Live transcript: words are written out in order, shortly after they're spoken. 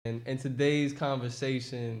And today's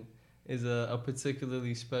conversation is a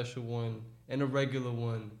particularly special one and a regular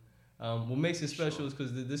one. What makes it special is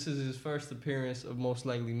because this is his first appearance of most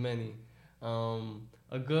likely many.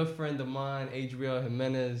 A good friend of mine, Adriel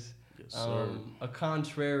Jimenez, Yes, sir. a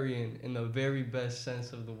contrarian in the very best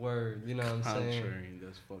sense of the word. You know what I'm saying? Contrarian,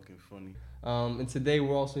 that's fucking funny. And today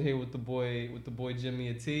we're also here with the boy Jimmy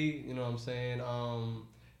Ati. You know what I'm saying?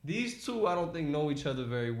 These two I don't think know each other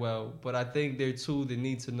very well, but I think they're two that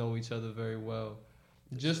need to know each other very well.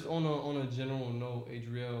 Just on a general note,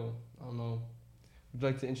 Adriel, I don't know. Would you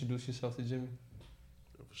like to introduce yourself to Jimmy?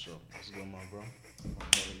 Yeah, for sure. What's good, my bro?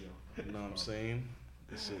 You know what I'm saying?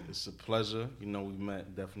 It's a pleasure. You know, we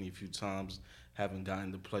met definitely a few times. Haven't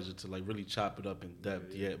gotten the pleasure to like really chop it up in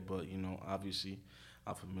depth yet, but you know, obviously,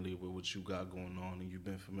 I'm familiar with what you got going on, and you've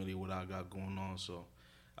been familiar with what I got going on. So,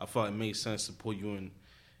 I felt it made sense to pull you in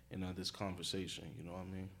this conversation. You know what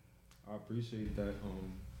I mean? I appreciate that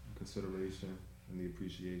consideration and the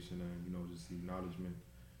appreciation and just the acknowledgement,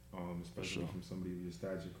 especially from somebody of your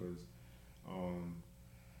stature. Because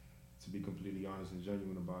to be completely honest and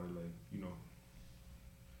genuine about it, like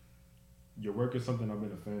your work is something I've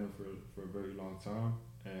been a fan of for a very long time,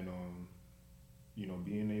 and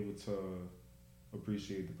being able to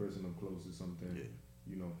appreciate the person I'm close is something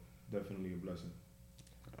definitely a blessing.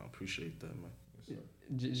 I appreciate that, man.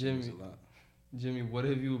 Yes, sir. Jimmy, what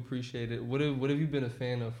have you appreciated? What have you been a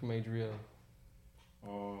fan of from Adriel?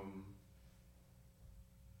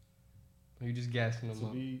 Are you just gassing them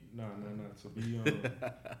up? To be, we're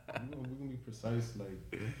gonna be precise.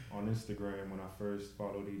 Like on Instagram, when I first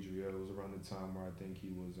followed Adriel, it was around the time where I think he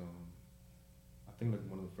was. I think like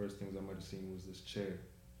one of the first things I might have seen was this chair,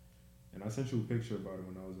 and I sent you a picture about it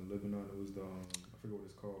when I was in Lebanon. It was the I forget what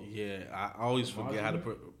it's called. Yeah, I always forget how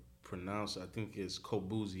to pronounce it. I think it's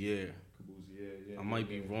Corbusier. Yeah. I might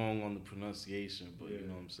be wrong on the pronunciation, but you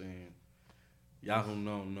know what I'm saying. Y'all who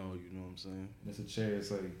know, you know what I'm saying. And it's a chair. It's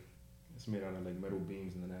like it's made out of like metal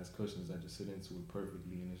beams, and then it has cushions that just sit into it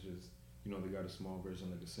perfectly. And it's just they got a small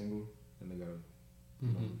version like a single, and they got a a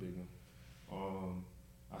big one.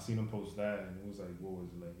 I seen him post that, and it was like, what was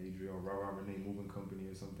it, like Adriel Renee Moving Company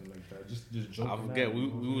or something like that. Just joking. I forget. We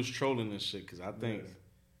was trolling this shit because I think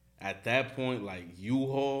at that point, like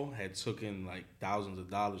U-Haul had taken like thousands of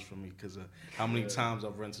dollars from me because of how many times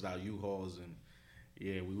I've rented out U-Hauls, and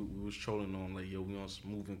we was trolling on like, yo, we on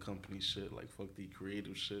some moving company shit, like fuck the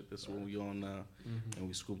creative shit. That's what we on now, and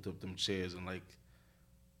we scooped up them chairs and like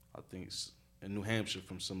I think it's in New Hampshire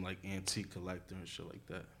from some like antique collector and shit like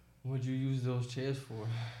that. What'd you use those chairs for?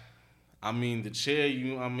 I mean, the chair,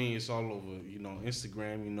 it's all over,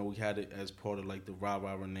 Instagram, we had it as part of like the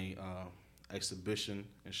Renee exhibition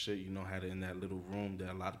and shit, had it in that little room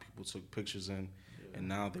that a lot of people took pictures in, and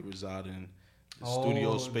now they reside in the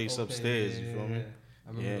studio space upstairs, you feel me?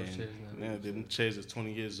 I remember those chairs now. Yeah, them chairs are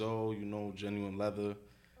 20 years old, genuine leather,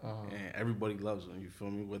 and everybody loves them, you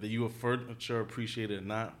feel me? Whether you a furniture appreciator or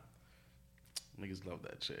not, niggas love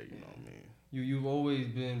that chair, you know what I mean? You've always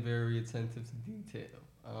been very attentive to detail.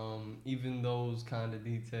 Even those kind of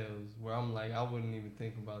details where I'm like, I wouldn't even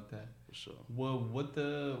think about that. For sure. Well, what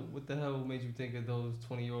the hell made you think of those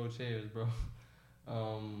 20-year-old chairs, bro?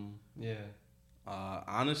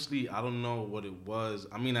 Honestly, I don't know what it was.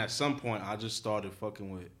 I mean, at some point, I just started fucking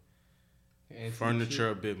with furniture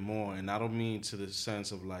a bit more, and I don't mean to the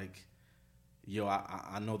sense of like, yo,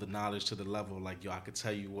 I know the knowledge to the level like, yo, I could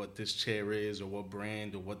tell you what this chair is or what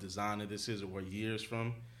brand or what designer this is or what year it's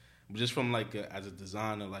from. But just from like as a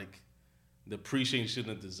designer, like the appreciation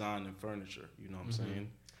of design and furniture, you know what I'm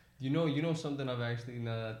saying? You know something I've actually,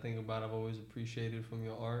 now that I think about, I've always appreciated from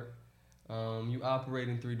your art. You operate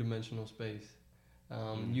in 3-dimensional space.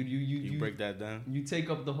 You break that down. You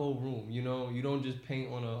take up the whole room. You don't just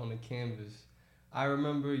paint on a canvas. I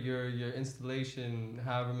remember your installation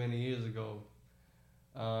however many years ago.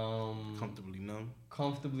 Comfortably Numb.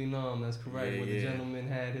 Comfortably Numb, that's correct. Where the gentleman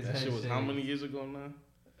had his head That shit was shaved. how many years ago now?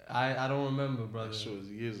 I don't remember, brother. That shit was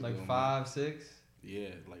years ago. Like 5, 6? Yeah,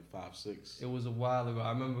 like 5, 6. It was a while ago. I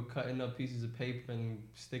remember cutting up pieces of paper and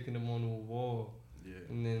sticking them onto a wall. Yeah.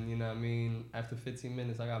 And then, you know what I mean, after 15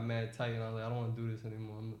 minutes, I got mad tight, and I was like, I don't want to do this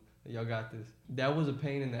anymore. Y'all got this. That was a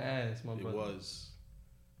pain in the ass, my brother. It was.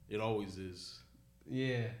 It always is.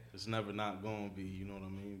 Yeah. It's never not going to be, you know what I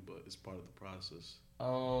mean? But it's part of the process.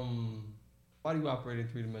 Why do you operate in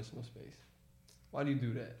 3-dimensional space? Why do you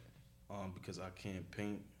do that? Because I can't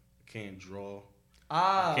paint, can't draw,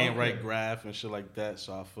 I can't write graph and shit like that.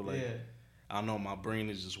 So I feel like, I know my brain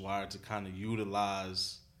is just wired to kind of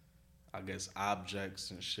utilize, I guess, objects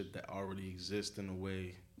and shit that already exist in a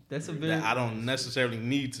way that I don't necessarily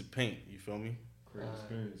need to paint. You feel me? Create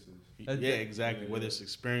experiences. Yeah, exactly. Whether it's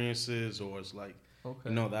experiences or it's like,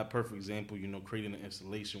 that perfect example, creating an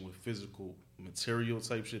installation with physical material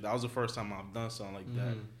type shit. That was the first time I've done something like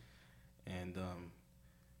that. And,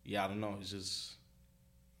 I don't know. It's just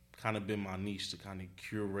kind of been my niche to kind of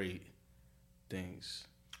curate things.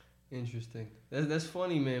 Interesting. That's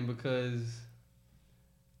funny, man, because,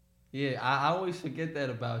 I always forget that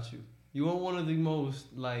about you. You are one of the most,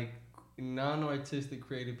 like, non-artistic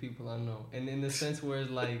creative people I know. And in the sense where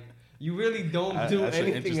it's like, you really don't do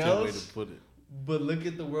anything else. Way to put it. But look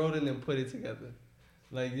at the world and then put it together.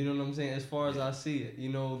 Like, you know what I'm saying? As far as I see it,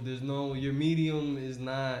 there's your medium is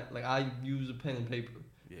not, like, I use a pen and paper.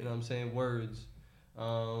 Yeah. You know what I'm saying? Words.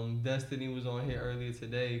 Destiny was on here earlier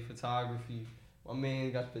today, photography. My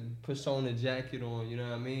man got the persona jacket on, you know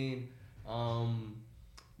what I mean?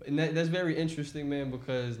 And that's very interesting, man,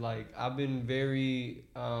 because, like, I've been very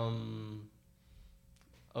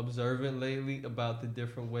observant lately about the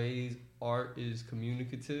different ways art is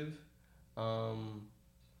communicative,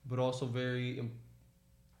 but also very, I'm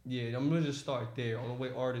going to just start there on the way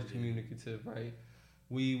art is communicative, right?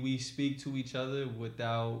 We speak to each other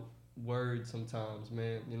without words sometimes,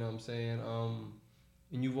 man, you know what I'm saying?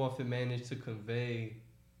 And you've often managed to convey,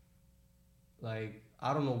 like,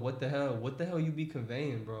 I don't know what the hell you be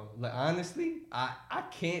conveying, bro. Like, honestly, I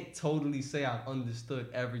can't totally say I've understood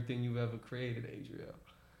everything you've ever created, Adriel.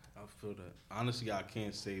 I feel that. Honestly, I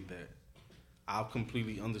can't say that I've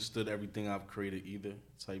completely understood everything I've created either,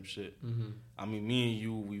 type shit. Mm-hmm. I mean, me and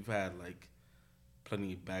you, we've had, like,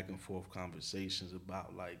 plenty of back and forth conversations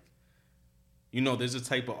about, like, there's a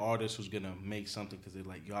type of artist who's going to make something because they're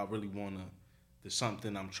like, yo, I really want to, there's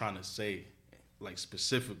something I'm trying to say, like,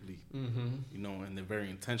 specifically, and they're very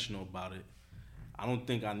intentional about it. I don't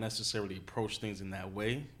think I necessarily approach things in that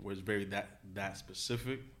way, where it's very that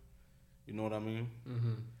specific. You know what I mean?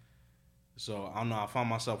 Mm-hmm. So, I don't know, I find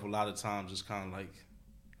myself a lot of times just kind of like,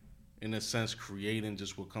 in a sense, creating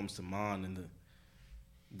just what comes to mind, and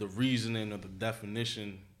the reasoning or the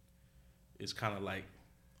definition is kind of like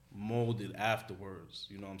molded afterwards,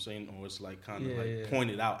 you know what I'm saying? Or it's like kind of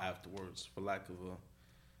pointed out afterwards, for lack of a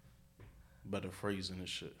better phrasing and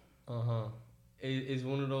shit. It's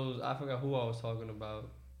one of those, I forgot who I was talking about.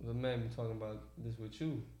 The man be talking about this with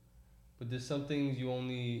you. But there's some things you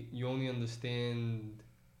only understand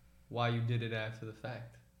why you did it after the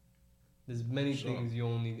fact. There's many things you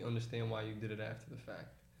only understand why you did it after the fact.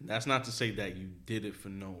 That's not to say that you did it for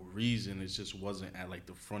no reason. It just wasn't at, like,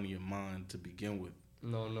 the front of your mind to begin with.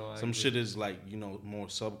 No. Some shit is, like, more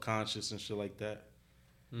subconscious and shit like that.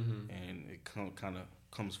 Mm-hmm. And it kind of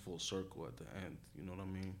comes full circle at the end. You know what I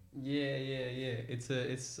mean? Yeah. It's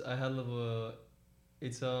a hell of a...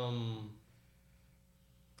 It's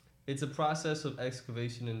a process of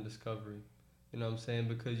excavation and discovery. You know what I'm saying?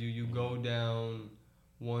 Because you go down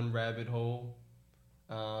one rabbit hole,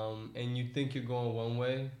 and you think you're going one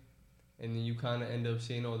way, and then you kind of end up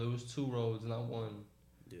seeing, there was two roads, not one.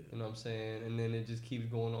 Yeah. You know what I'm saying? And then it just keeps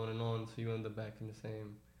going on and on, so you end up back in the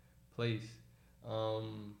same place.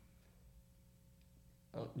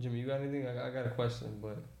 Jimmy, you got anything? I got a question,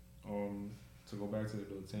 but... To go back to the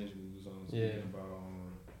little tangent we was on speaking about,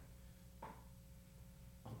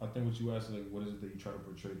 I think what you asked is, like, what is it that you try to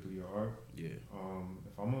portray through your art? Yeah.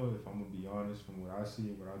 If I'm gonna be honest, from what I see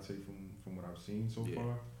and what I take from what I've seen so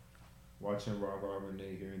far, watching Rob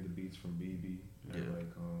Renee, hearing the beats from BB,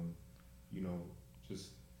 and just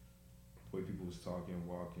the way people was talking,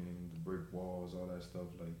 walking, the brick walls, all that stuff.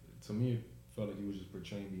 Like, to me, it felt like he was just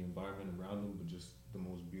portraying the environment around him, but just the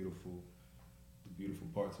most beautiful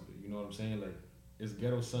parts of it. You know what I'm saying? Like, it's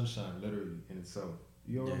Ghettosonshine, literally, in itself.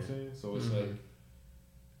 You know what I'm saying? So it's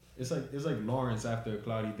it's like Lawrence after a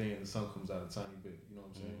cloudy day and the sun comes out a tiny bit. You know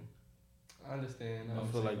what I'm saying? I understand. I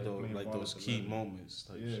feel like those key moments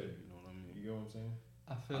type shit. You know what I mean? You get what I'm saying?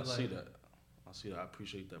 I see that. I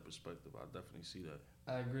appreciate that perspective. I definitely see that.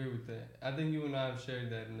 I agree with that. I think you and I have shared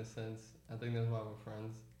that in a sense. I think that's why we're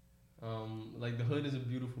friends. Like, the hood is a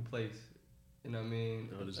beautiful place. You know what I mean?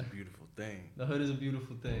 The hood is a beautiful thing. The hood is a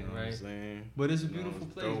beautiful thing, right? What I'm saying? But it's a beautiful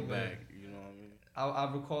place, throwback, man. You know what I mean?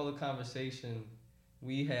 I recall a conversation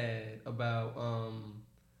we had about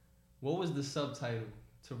what was the subtitle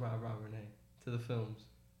to Rob Renee, to the films?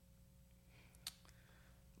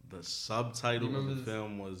 The subtitle of the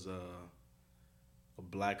film was a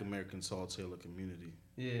Black American Tall Tale of Community.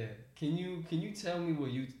 Yeah. Can you tell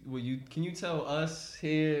me can you tell us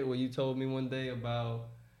here what you told me one day about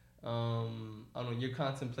I don't know, your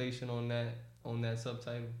contemplation on that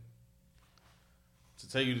subtitle? To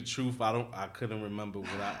tell you the truth, I couldn't remember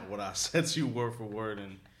what I said to you word for word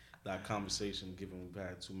in that conversation, given we've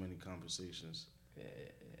had too many conversations. Yeah.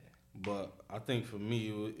 But I think for me,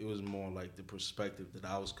 it was more like the perspective that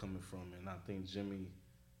I was coming from, and I think Jimmy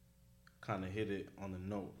kind of hit it on the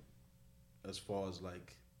note as far as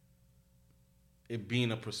like it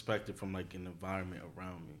being a perspective from like an environment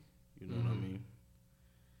around me. You know what I mean?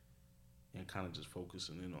 And kind of just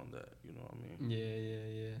focusing in on that. You know what I mean?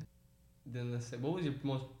 Yeah. Then let's say, what was your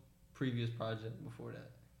most previous project before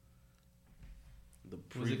that? The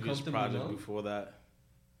previous project before that,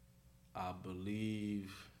 I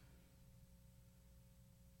believe.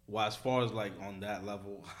 Well, as far as like on that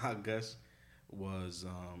level, I guess, was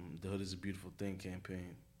the Hood is a Beautiful Thing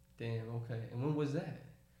campaign. Damn, okay. And when was that?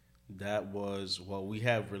 That was, well, we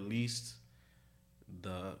have released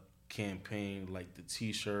the campaign, like the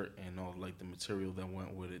t-shirt and all like the material that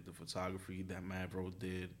went with it, the photography that Mavro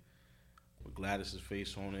did with Gladys's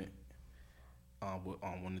face on it,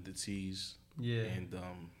 on one of the tees. Yeah. And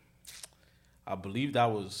I believe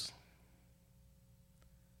that was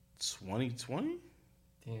 2020?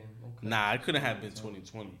 Damn, okay. Nah, it couldn't have been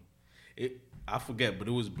 2020. I forget, but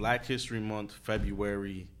it was Black History Month,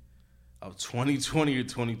 February of 2020 or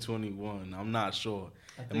 2021. I'm not sure.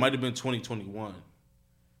 It might have been 2021.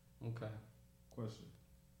 Okay. Question.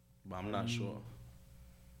 But I'm not sure.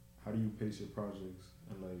 How do you pace your projects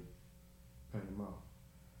and like plan them out?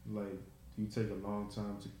 Like, do you take a long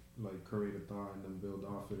time to like create a thought and then build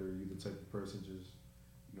off it, or are you the type of person just,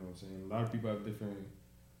 you know what I'm saying? A lot of people have different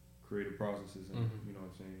creative processes, and you know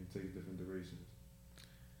what I'm saying, it takes different durations.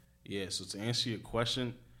 Yeah, so to answer your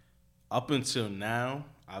question, up until now,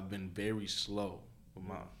 I've been very slow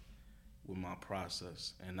with my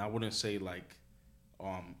process, and I wouldn't say like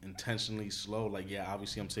intentionally slow. Like, yeah,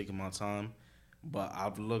 obviously I'm taking my time, but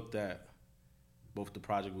I've looked at both the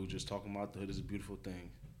project we were just talking about, The Hood is a Beautiful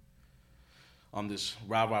Thing, this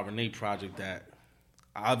Rah Rah Renee project that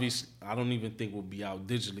obviously I don't even think will be out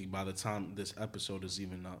digitally by the time this episode is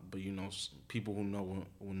even up. But you know, people who know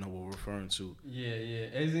will know what we're referring to. Yeah.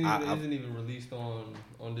 It isn't even released on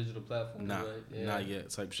digital platforms, right? Yeah. Not yet,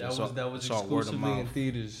 type shit. That was exclusively in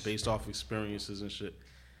theaters, based off experiences and shit.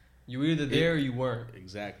 You were either there or you weren't.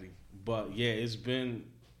 Exactly. But yeah, it's been,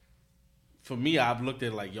 for me, I've looked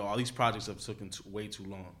at like, yo, all these projects have taken way too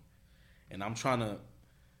long, and I'm trying to.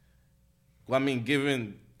 Well, I mean,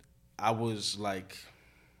 given I was like,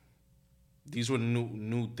 these were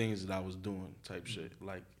new things that I was doing, type shit.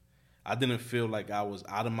 Like, I didn't feel like I was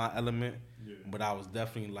out of my element, but I was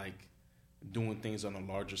definitely like doing things on a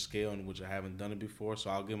larger scale in which I haven't done it before. So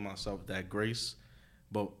I'll give myself that grace.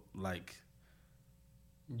 But like,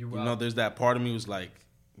 you know, there's that part of me was like,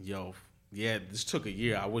 yo, yeah, this took a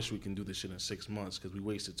year. I wish we can do this shit in 6 months because we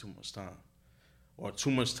wasted too much time, or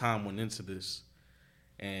too much time went into this.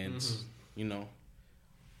 And you know,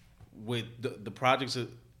 with the projects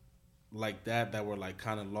like that were like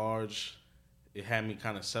kind of large, it had me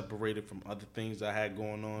kind of separated from other things I had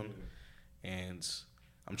going on. And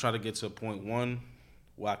I'm trying to get to a point, one,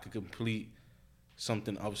 where I could complete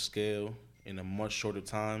something upscale in a much shorter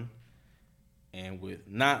time, and with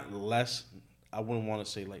not less, I wouldn't want to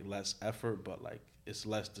say like less effort, but like it's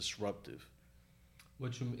less disruptive.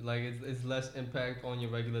 What you mean? Like it's less impact on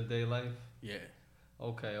your regular day life? Yeah.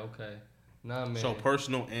 Okay. Nah, man. So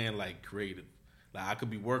personal and like creative. Like I could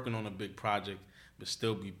be working on a big project, but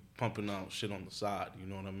still be pumping out shit on the side. You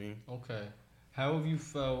know what I mean? Okay. How have you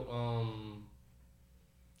felt?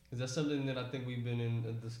 Is that something that I think we've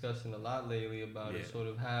been discussing a lot lately about it, sort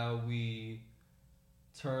of how we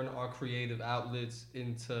turn our creative outlets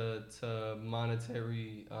into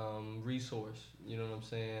monetary resource. You know what I'm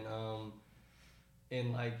saying?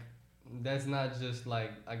 And like that's not just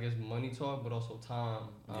like I guess money talk, but also time.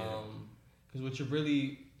 Because what you're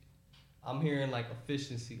really, I'm hearing like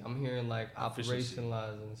efficiency. I'm hearing like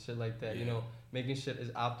operationalizing and shit like that. You know, making shit as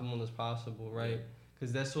optimal as possible, right?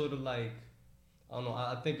 Because that's sort of like, I don't know.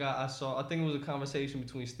 I think I saw. I think it was a conversation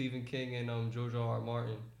between Stephen King and George R. R.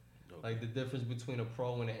 Martin. Okay. Like the difference between a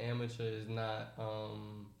pro and an amateur is not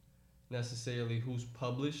necessarily who's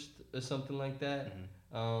published or something like that.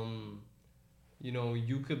 You know,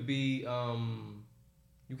 you could be,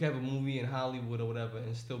 you could have a movie in Hollywood or whatever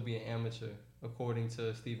and still be an amateur, according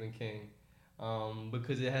to Stephen King,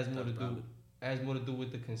 because it has more to do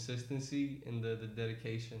with the consistency and the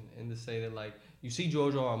dedication, and to say that like you see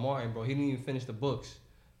George R. R. Martin, bro, he didn't even finish the books,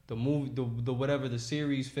 the movie, the whatever the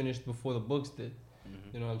series finished before the books did.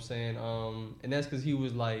 You know what I'm saying? And that's because he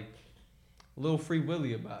was like a little free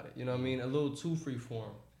willy about it. You know what I mean? A little too free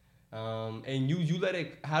form. And you let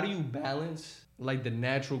it. How do you balance like the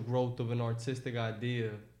natural growth of an artistic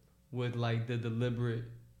idea with like the deliberate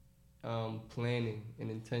planning and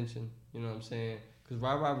intention? You know what I'm saying? Because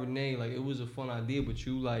Rah Rah Renee, like it was a fun idea, but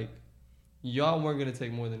you like y'all weren't gonna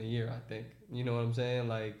take more than a year. I think. You know what I'm saying?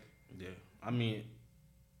 Like. Yeah, I mean,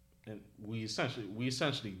 and we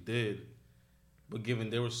essentially did, but given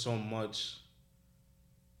there was so much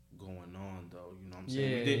going on, though, you know what I'm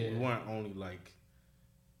saying? We weren't only like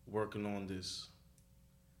working on this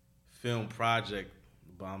film project,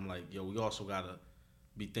 but I'm like, yo, we also gotta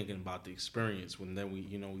be thinking about the experience. When then we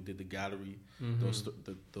did the gallery,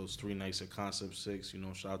 those 3 nights at Concept 6.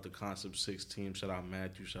 Shout out the Concept 6 team. Shout out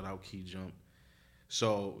Matthew. Shout out Key Jump.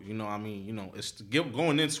 So it's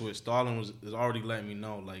going into it. Stalin is already letting me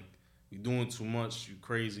know, like, we doing too much. You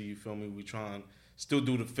crazy. You feel me? We trying still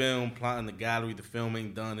do the film, plotting the gallery. The film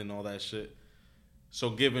ain't done and all that shit.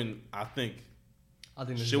 So I think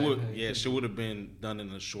shit would have been done in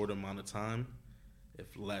a short amount of time if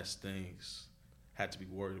less things had to be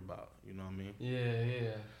worried about. You know what I mean?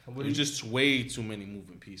 Yeah. There's just way too many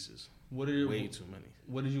moving pieces. Way too many.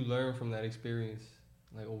 What did you learn from that experience,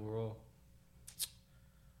 like, overall?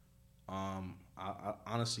 I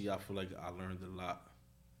honestly, I feel like I learned a lot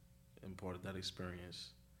in part of that experience.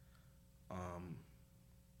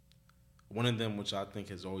 One of them, which I think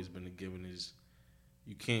has always been a given, is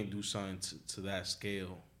you can't do something to that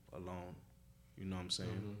scale alone. You know what I'm saying?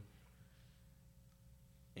 Mm-hmm.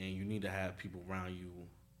 And you need to have people around you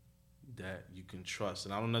that you can trust.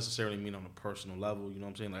 And I don't necessarily mean on a personal level, you know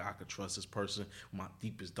what I'm saying? Like, I could trust this person with my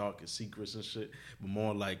deepest, darkest secrets and shit. But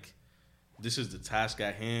more like, this is the task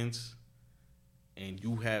at hand, and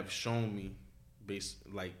you have shown me,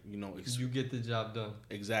 you get the job done.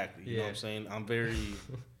 Exactly. You know what I'm saying? I'm very,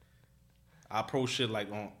 I approach shit like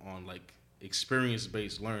on like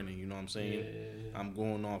experience-based learning, you know what I'm saying? Yeah. I'm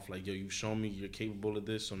going off like, yo, you've shown me you're capable of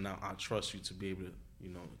this, so now I trust you to be able to,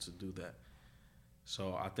 to do that.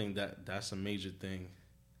 So I think that's a major thing.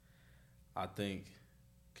 I think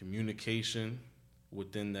communication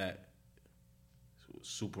within that was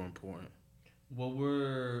super important. What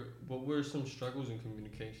were some struggles in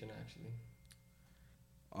communication, actually?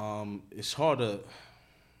 It's hard to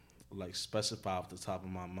like specify off the top of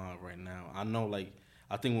my mind right now. I know, like,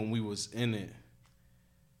 I think when we was in it,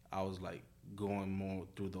 I was like going more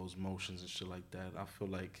through those motions and shit like that. I feel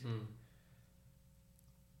like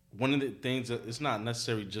one of the things that it's not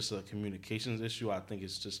necessarily just a communications issue. I think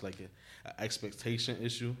it's just like an expectation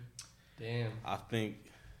issue. Damn. I think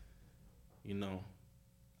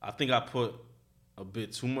I put a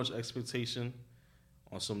bit too much expectation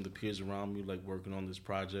on some of the peers around me, like working on this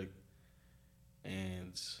project,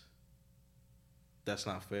 and that's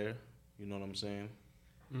not fair. You know what I'm saying?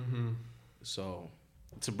 Mm-hmm. So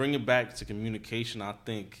to bring it back to communication, I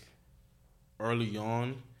think early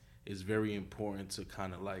on it's very important to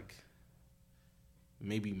kind of like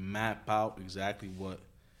maybe map out exactly what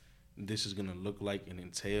this is gonna look like and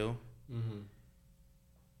entail. Mm-hmm.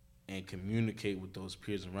 And communicate with those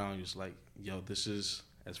peers around you. It's like, yo, this is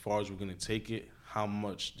as far as we're going to take it. How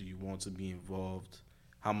much do you want to be involved?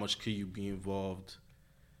 How much could you be involved?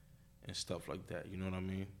 And stuff like that. You know what I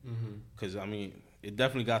mean? Because, it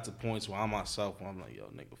definitely got to points where I'm like, yo,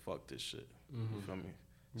 nigga, fuck this shit. Mm-hmm. You feel me?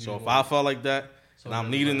 So if I felt like that and I'm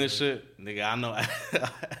leading this shit, nigga, I know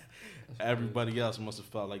everybody else must have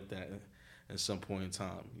felt like that at some point in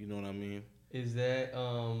time. You know what I mean? Is that...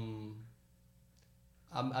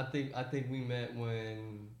 I think we met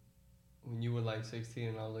when you were like 16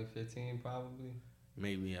 and I was like 15, probably.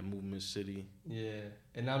 Maybe at Movement City. Yeah,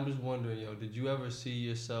 and I'm just wondering, yo, did you ever see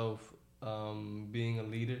yourself being a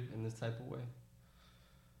leader in this type of way?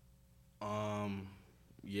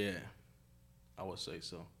 Yeah, I would say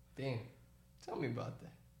so. Damn, tell me about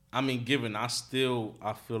that. Given I feel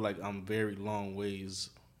like I'm very long ways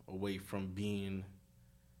away from being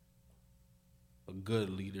a good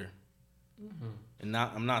leader. Mm-hmm. And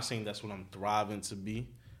I'm not saying that's what I'm thriving to be.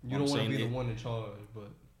 You don't want to be the one in charge, but...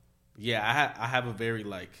 Yeah, I have a very,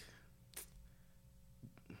 like...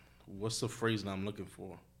 What's the phrase that I'm looking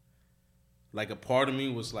for? Like, a part of me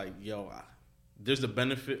was like, yo, there's the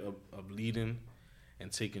benefit of leading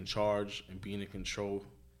and taking charge and being in control.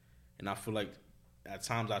 And I feel like at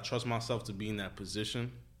times I trust myself to be in that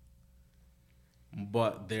position.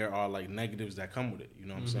 But there are, like, negatives that come with it. You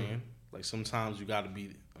know what I'm saying? Like, sometimes you got to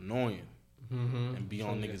be annoying. Mm-hmm. And be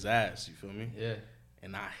on niggas' ass, you feel me? Yeah.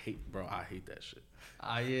 And I hate that shit.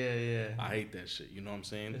 Yeah. I hate that shit, you know what I'm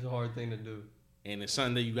saying? It's a hard thing to do. And it's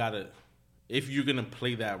something that you gotta, if you're gonna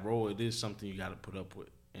play that role, it is something you gotta put up with.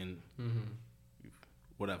 And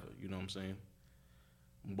whatever, you know what I'm saying?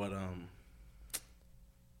 But, damn,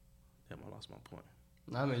 I lost my point.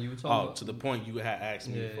 I mean, you were talking about... to the point you had asked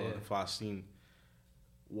me if I seen,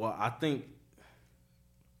 well, I think,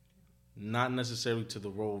 not necessarily to the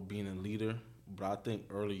role of being a leader, but I think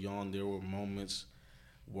early on there were moments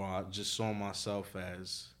where I just saw myself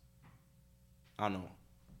as, I don't know,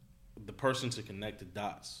 the person to connect the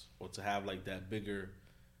dots or to have like that bigger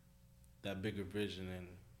vision and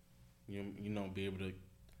you know be able to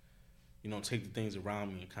take the things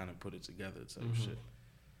around me and kind of put it together type shit.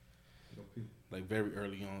 Like very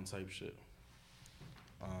early on type shit.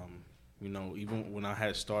 Even when I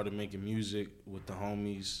had started making music with the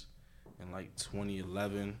homies in like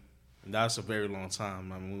 2011, and that's a very long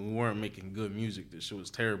time. I mean, we weren't making good music. This shit was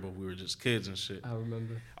terrible. We were just kids and shit. I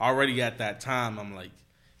remember. Already at that time, I'm like,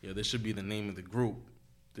 yo, this should be the name of the group.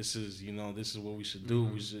 This is what we should do.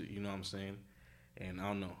 We should, you know what I'm saying? And I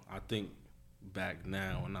don't know. I think back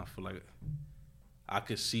now, and I feel like I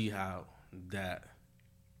could see how that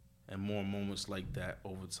and more moments like that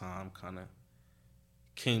over time kind of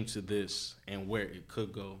came to this and where it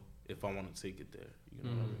could go if I want to take it there. You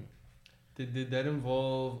know what I mean? Did that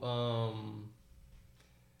involve?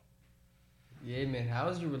 Yeah, man.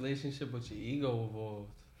 How's your relationship with your ego evolved?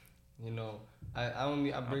 You know, I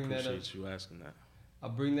bring that up. I appreciate you asking that. I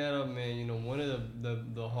bring that up, man. You know, one of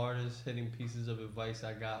the hardest hitting pieces of advice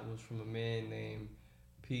I got was from a man named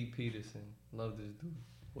Pete Peterson. Love this dude.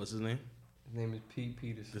 What's his name? His name is Pete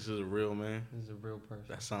Peterson. This is a real man? This is a real person.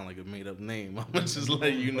 That sounds like a made up name. I'm going to just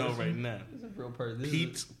let you know right now. This is a real person.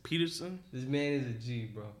 Peterson? This man is a G,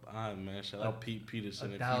 bro. All right, man. Shout out Pete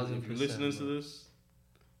Peterson. If you're 1,000%, listening to this,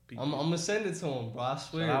 I'm going to send it to him, bro. I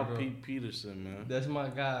swear, shout out bro. Pete Peterson, man. That's my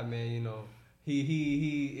guy, man. You know,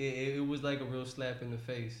 it was like a real slap in the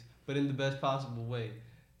face, but in the best possible way.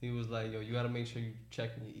 He was like, yo, you got to make sure you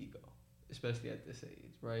checking your ego, especially at this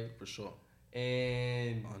age, right? For sure.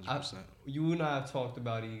 And 100%. You and I have talked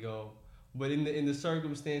about ego, but in the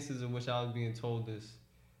circumstances in which I was being told this,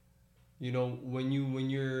 you know, when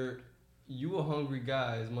you're a hungry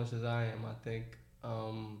guy as much as I am, I think,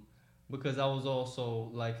 because I was also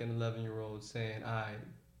like an 11-year-old saying, all right,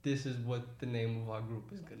 this is what the name of our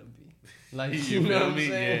group is gonna be. Like, you know what I'm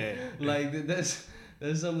saying? Yeah. Like that's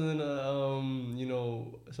something you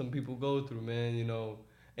know, some people go through, man. You know.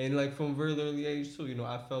 And like from a very early age too, you know,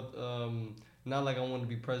 I felt not like I wanted to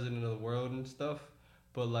be president of the world and stuff,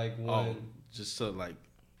 but like when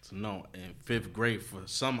to know in 5th grade for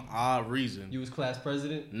some odd reason you was class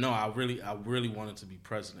president. No, I really wanted to be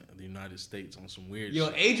president of the United States on some weird. Yo,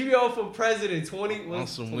 shit. Adriel for president on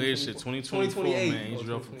some weird shit. 2024, man.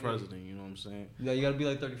 Adriel for president. You know what I'm saying? Yeah, you gotta be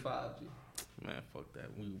like 35. G. Man, fuck that.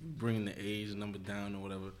 We bringing the age number down or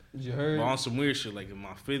whatever. You heard? But on some weird shit, like in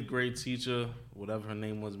my 5th grade teacher, whatever her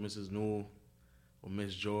name was, Mrs. Newell or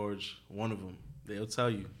Miss George, one of them, they'll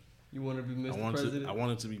tell you. You want to be Mr. President? I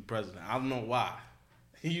wanted to be president. I don't know why.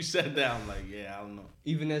 You said that, I'm like, yeah, I don't know.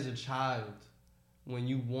 Even as a child, when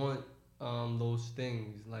you want those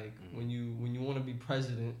things, like when you want to be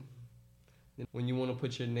president, when you want to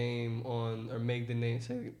put your name on or make the name,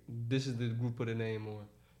 say this is the group of the name, or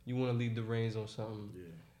you want to leave the reins on something. Yeah.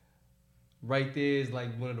 Right there is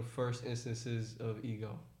like one of the first instances of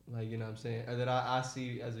ego. Like, you know what I'm saying? That I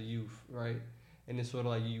see as a youth, right? And it's sort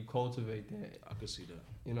of like you cultivate that. I can see that.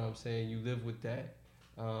 You know what I'm saying? You live with that.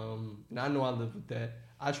 And I know I live with that.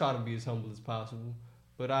 I try to be as humble as possible.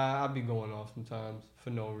 But I be going off sometimes for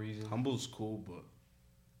no reason. Humble's cool, but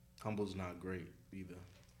humble's not great either.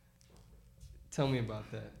 Tell me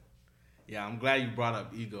about that. Yeah, I'm glad you brought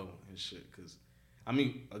up ego and shit, because I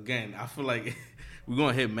mean, again, I feel like we're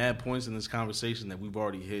going to hit mad points in this conversation that we've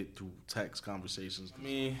already hit through text conversations. I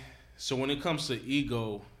mean, so when it comes to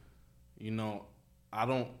ego, you know, I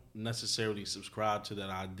don't necessarily subscribe to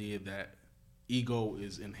that idea that ego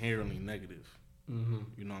is inherently negative. Mm-hmm.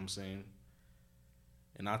 You know what I'm saying?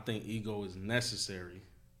 And I think ego is necessary.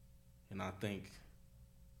 And I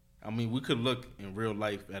mean, we could look in real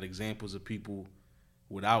life at examples of people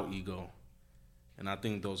without ego. And I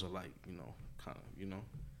think those are like, you know, kind of, you know,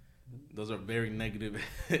 those are very negative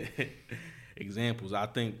examples. I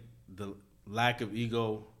think the lack of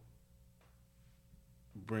ego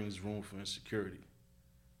brings room for insecurity.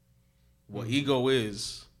 What ego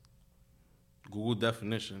is, Google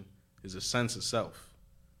definition, is a sense of self.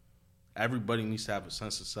 Everybody needs to have a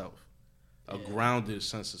sense of self, a grounded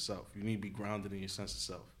sense of self. You need to be grounded in your sense of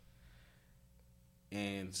self.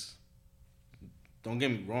 And don't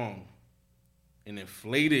get me wrong, an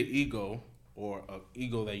inflated ego or an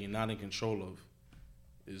ego that you're not in control of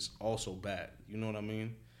is also bad. You know what I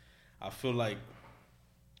mean? I feel like,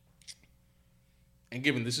 and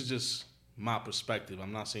given this is just my perspective,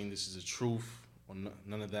 I'm not saying this is the truth or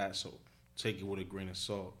none of that, so take it with a grain of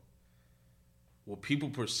salt. What people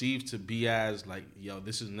perceive to be as like, yo,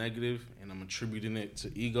 this is negative and I'm attributing it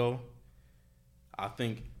to ego, I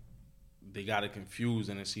think they got it confused,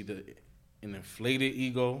 and it's either an inflated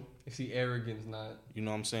ego. You see arrogance, not. You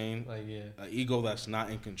know what I'm saying? Like, yeah. An ego that's not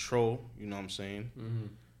in control. You know what I'm saying? Mm-hmm.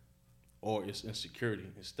 Or it's insecurity.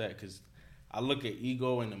 It's that. Because I look at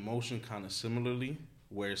ego and emotion kind of similarly,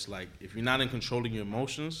 where it's like, if you're not in control of your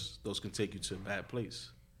emotions, those can take you to a bad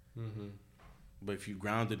place. Mm-hmm. But if you're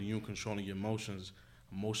grounded and you're controlling your emotions,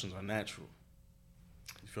 emotions are natural.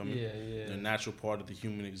 You feel me? Yeah. They're a natural part of the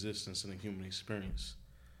human existence and the human experience.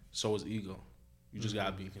 So is ego. You just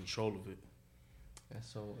gotta be in control of it.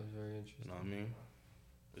 That's very interesting. You know what I mean?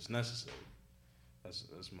 It's necessary.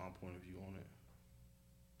 That's my point of view on it.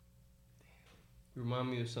 You remind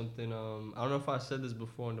me of something. I don't know if I said this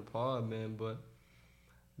before in the pod, man, but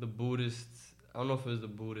the Buddhists. I don't know if it was the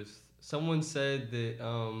Buddhists. Someone said that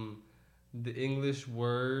the English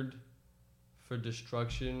word for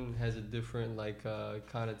destruction has a different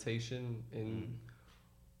connotation in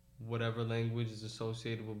whatever language is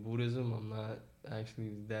associated with Buddhism. I'm not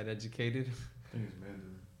actually that educated. I think it's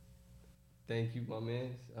Mandarin. Thank you, my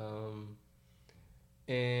man.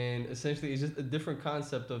 And essentially, it's just a different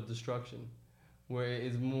concept of destruction, where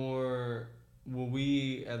it's more what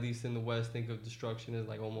we, at least in the West, think of destruction as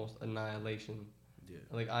like almost annihilation. Yeah.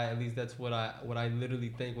 Like at least that's what I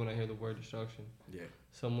literally think when I hear the word destruction. Yeah.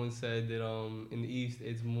 Someone said that in the East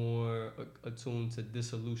it's more attuned to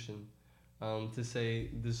dissolution, to say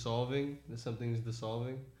dissolving, that something's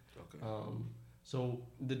dissolving. Okay. So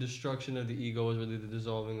the destruction of the ego is really the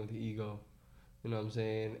dissolving of the ego. You know what I'm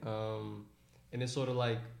saying? And it's sort of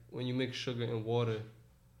like when you mix sugar and water,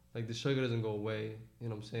 like the sugar doesn't go away. You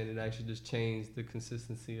know what I'm saying? It actually just changed the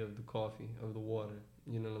consistency of the coffee, of the water.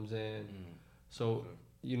 You know what I'm saying? So,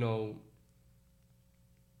 you know,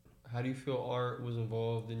 how do you feel art was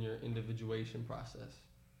involved in your individuation process?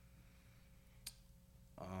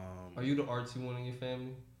 Are you the artsy one in your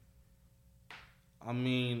family? I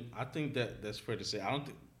mean, I think that's fair to say. I don't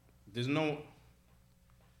think there's no.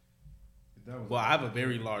 Well, I have a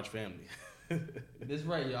very large family. That's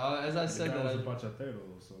right, y'all. As I said, that was a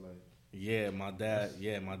bachatero, so like. Yeah, my dad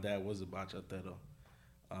was a bachatero.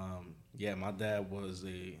 My dad was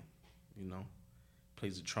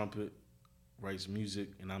plays the trumpet, writes music,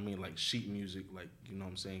 and I mean like sheet music, like, you know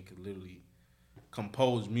what I'm saying, could literally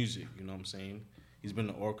compose music, you know what I'm saying? He's been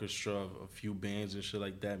in the orchestra of a few bands and shit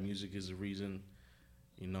like that. Music is the reason,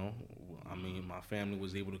 you know. I mean, my family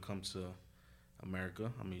was able to come to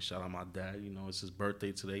America. I mean, shout out my dad, you know, it's his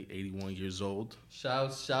birthday today, 81 years old.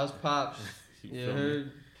 Shouts pops. You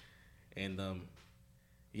heard? And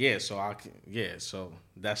so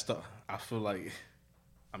that's I feel like,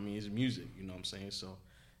 I mean, it's music, you know what I'm saying? So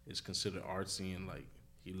it's considered artsy, and like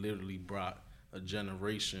he literally brought a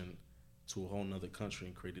generation to a whole nother country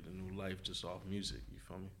and created a new life just off music. You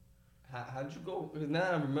feel me? How'd you go? Because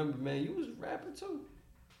now I remember, man, you was a rapper too.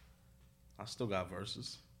 I still got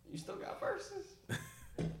verses. You still got verses?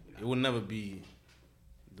 It would never be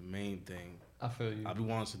the main thing. I feel you. I be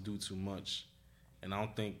wanting to do too much, and I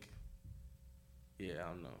don't think. Yeah, I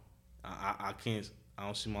don't know. I can't. I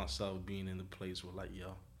don't see myself being in the place where like,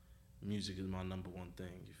 yo, music is my number one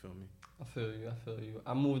thing. You feel me? I feel you.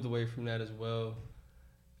 I moved away from that as well.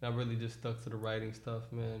 And I really just stuck to the writing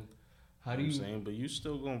stuff, man. How do you? I'm saying, but you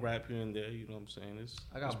still gonna rap here and there. You know what I'm saying? It's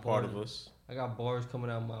bars, part of us. I got bars coming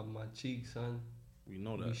out my cheeks, son. We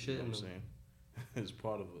know that. You know what I'm saying? It's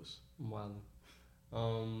part of us. I'm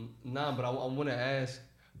wildin'. Nah, but I want to ask,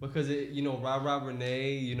 because Rob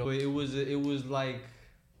Renee, you know, it was like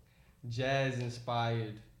jazz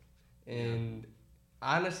inspired, and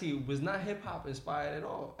honestly, it was not hip hop inspired at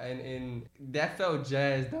all, and that felt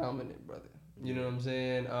jazz dominant, brother. You know what I'm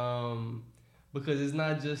saying? Because it's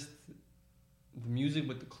not just the music,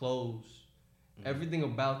 but the clothes. Mm-hmm. Everything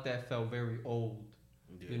about that felt very old.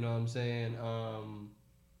 Yeah. You know what I'm saying?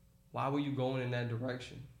 Why were you going in that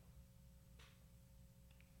direction?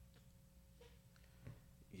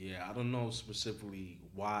 Yeah, I don't know specifically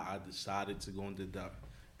why I decided to go in that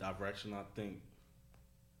direction. I think.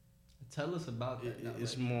 Tell us about that.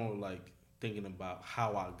 It's more like thinking about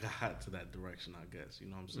how I got to that direction, I guess. You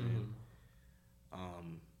know what I'm saying?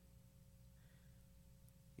 Mm-hmm.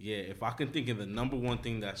 If I can think of the number one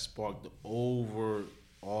thing that sparked the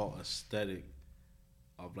overall aesthetic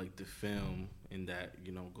of like the film, and that,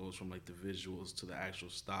 you know, goes from like the visuals to the actual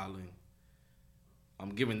styling.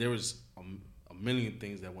 There was a million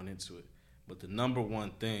things that went into it, but the number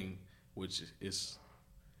one thing, which is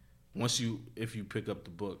if you pick up the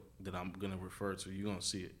book that I'm gonna refer to, you're gonna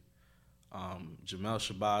see it. Jamel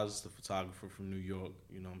Shabazz, the photographer from New York,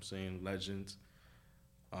 you know what I'm saying, legend.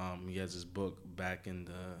 He has his book back in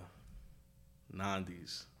the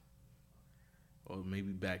 90s, or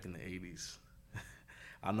maybe back in the 80s.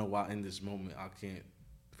 I know why in this moment I can't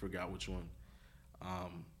figure out which one.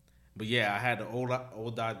 But yeah, I had the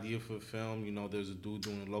old idea for a film. You know, there's a dude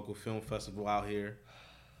doing a local film festival out here,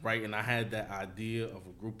 right? And I had that idea of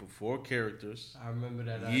a group of 4 characters. I remember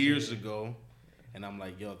that years ago, and I'm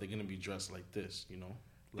like, yo, they're gonna be dressed like this, you know?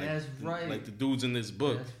 Like, that's right. Like the dudes in this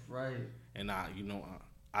book. That's right. And I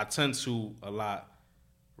tend to a lot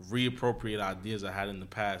reappropriate ideas I had in the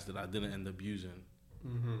past that I didn't end up using,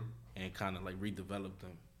 and kind of like redevelop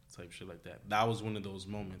them, type shit like that. That was one of those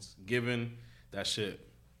moments. Given that shit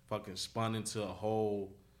fucking spun into a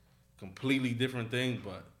whole completely different thing,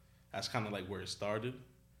 but that's kind of like where it started.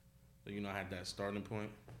 So, I had that starting point.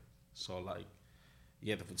 So like,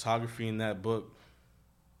 yeah, the photography in that book,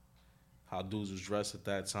 how dudes was dressed at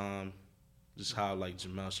that time, just how like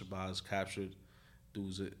Jamel Shabazz captured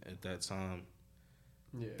dudes at that time.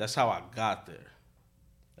 Yeah. That's how I got there.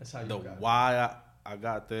 That's how you got there. Why I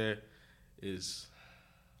got there is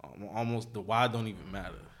almost the why don't even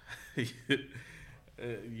matter.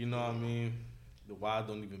 You know what I mean? The why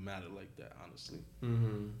don't even matter like that, honestly.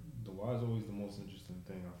 The why is always the most interesting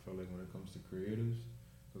thing, I feel like, when it comes to creatives,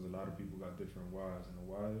 because a lot of people got different whys, and the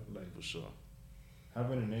why, like, for sure,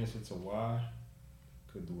 having an answer to why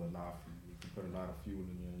could do a lot for you. It could put a lot of fuel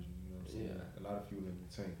in your engine, you know what I'm saying? Yeah. A lot of fuel in your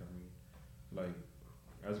tank. I mean, like,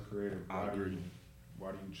 as a creative, why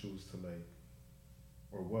do you choose to, like,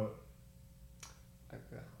 or what?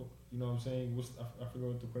 You know what I'm saying? I forgot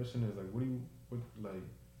what the question is. Like, I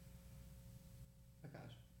got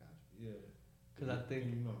you. Yeah. Because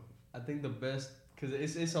I think the best, because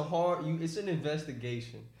it's an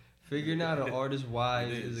investigation. Figuring out an artist's why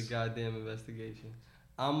is a goddamn investigation.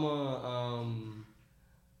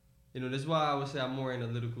 This is why I would say I'm more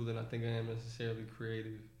analytical than I think I am necessarily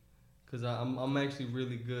creative. Because I'm actually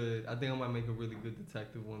really good. I think I might make a really good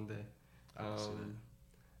detective one day. I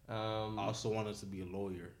also wanted to be a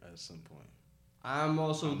lawyer at some point. I'm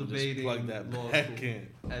also debating plug that law back school in.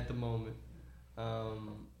 At the moment.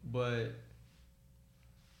 But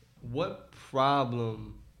what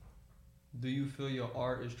problem do you feel your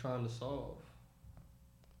art is trying to solve?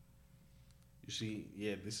 You see,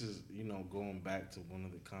 yeah, this is, going back to one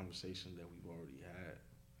of the conversations that we've already had.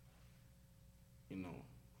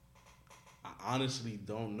 I honestly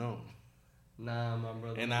don't know. Nah, my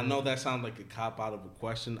brother. And I know that sounds like a cop out of a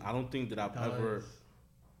question. I don't think that I've ever.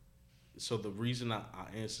 So the reason I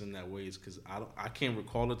answer in that way is because I can't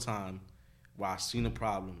recall a time where I seen a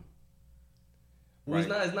problem. Well,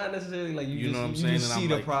 right? It's not necessarily like you know what I'm you saying? just see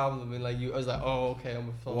the problem and like I was like, oh, okay, I'm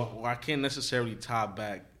a phone. Well, I can't necessarily tie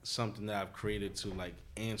back something that I've created to like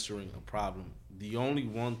answering a problem. The only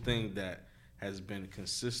one thing that has been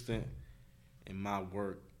consistent in my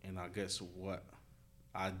work, and I guess what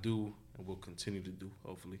I do and will continue to do,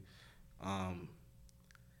 hopefully,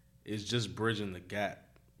 is just bridging the gap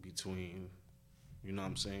between, you know what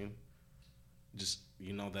I'm saying? Just,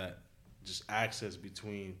 that just access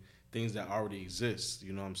between things that already exist,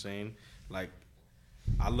 you know what I'm saying? Like,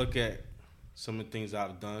 I look at some of the things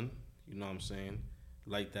I've done, you know what I'm saying?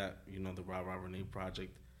 Like that, the Rah Rah Renee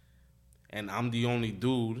project. And I'm the only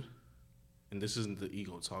dude, and this isn't the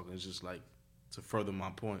ego talking, it's just like to further my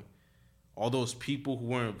point. All those people who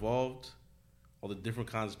were involved, all the different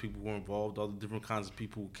kinds of people who were involved, all the different kinds of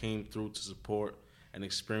people who came through to support and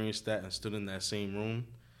experienced that and stood in that same room.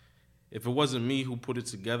 If it wasn't me who put it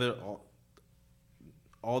together,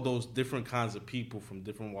 all those different kinds of people from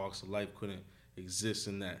different walks of life couldn't exist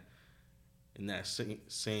in that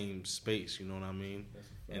same space, you know what I mean?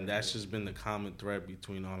 And that's just been the common thread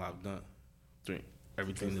between all I've done,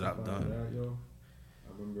 everything that I've done.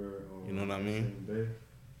 I remember, you know what I mean? Same day,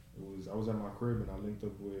 I was at my crib and I linked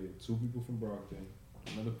up with 2 people from Brockton,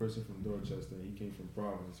 another person from Dorchester, and he came from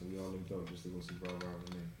Providence, and we all linked up just to go see Rah Rah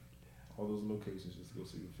Renee. All those locations just to go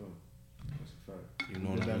see the film. That's a fact. You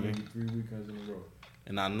know what I mean? Maybe 3 weekends in a row.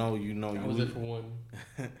 And I know you was there for one.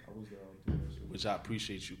 I was there all 3 days. Which I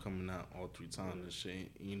appreciate you coming out all 3 times and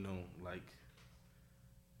shit.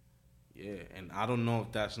 Yeah. And I don't know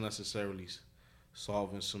if that's necessarily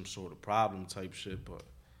solving some sort of problem type shit, but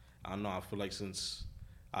I don't know. I feel like since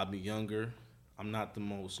I'll be younger, I'm not the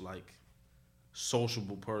most like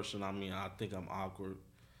sociable person. I mean, I think I'm awkward,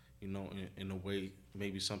 in a way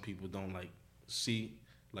maybe some people don't like see,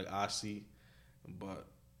 like I see. But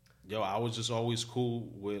yo, I was just always cool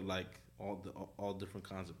with like all different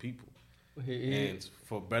kinds of people. And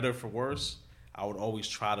for better, for worse, I would always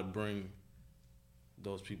try to bring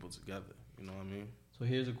those people together. You know what I mean? So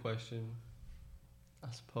here's a question,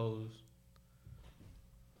 I suppose.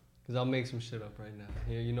 Because I'll make some shit up right now.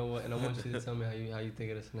 Here, you know what? And I want you to tell me how you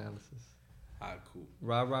think of this analysis. Alright, cool.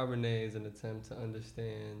 Rah Rah Renee is an attempt to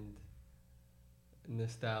understand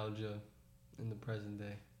nostalgia in the present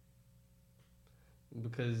day.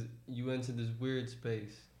 because you enter this weird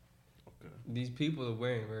space. Okay. These people are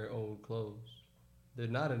wearing very old clothes. They're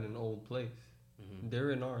not in an old place. Mm-hmm.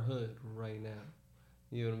 They're in our hood right now.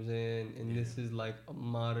 You know what I'm saying? And this is like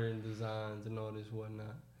modern designs and all this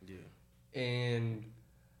whatnot. Yeah. And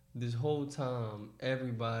this whole time,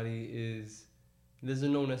 everybody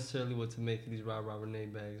doesn't know necessarily what to make of these Rah Renee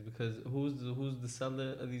bags, because who's the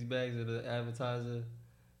seller of these bags, or the advertiser,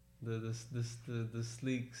 the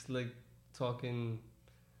sleek, slick talking,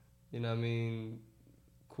 you know what I mean,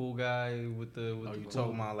 cool guy with the. Oh, you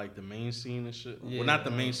talking about like the main scene and shit? Yeah, well, not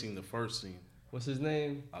the main scene, the first scene. What's his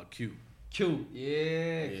name? Q. Q.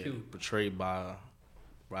 Yeah, Q. Portrayed by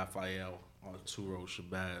Raphael Arturo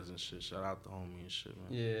Shabazz and shit. Shout out to homie and shit, man.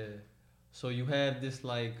 Yeah. So you have this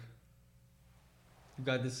like, you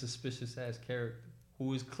got this suspicious ass character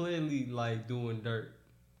who is clearly like doing dirt,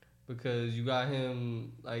 because you got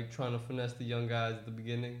him like trying to finesse the young guys at the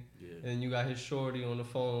beginning, and you got his shorty on the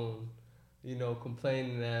phone, you know,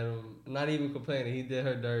 complaining at him. Not even complaining, he did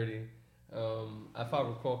her dirty. If I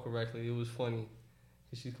recall correctly, it was funny.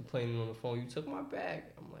 She's complaining on the phone, you took my bag.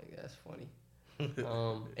 I'm like, that's funny.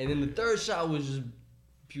 And then the third shot was just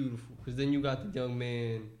beautiful, because then you got the young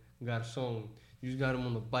man who got a song. You just got him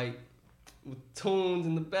on the bike with tunes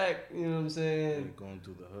in the back, you know what I'm saying? Like going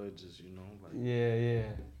through the hood, just, you know, like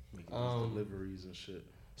yeah. Making these deliveries and shit.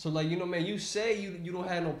 So like, you know, man, you say you don't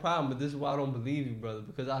have no problem, but this is why I don't believe you, brother,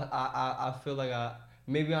 because I feel like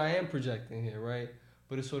maybe I am projecting here, right?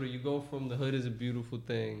 But it's sort of, you go from the hood is a beautiful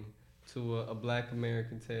thing to a Black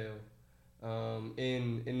American tale.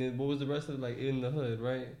 And then what was the rest of it, like, in the hood,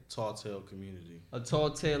 right? Tall tale community. A tall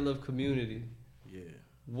tale of community. Yeah.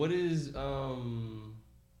 What is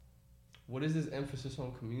this emphasis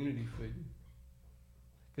on community for you?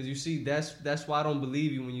 Because you see, that's why I don't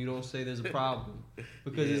believe you when you don't say there's a problem.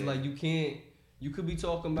 Because it's like, you could be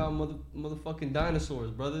talking about motherfucking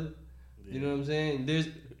dinosaurs, brother. Yeah. You know what I'm saying?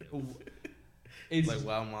 It's like,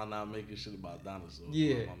 why am I not making shit about dinosaurs?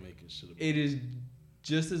 Yeah. Why am I making shit about it is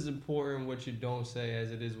just as important what you don't say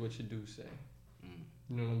as it is what you do say.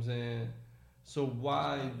 You know what I'm saying? So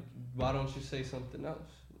why don't you say something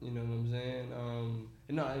else? You know what I'm saying?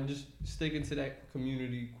 And just sticking to that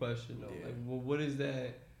community question though. Yeah. Like, well, what is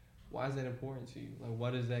that? Why is that important to you? Like,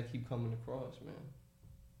 why does that keep coming across, man?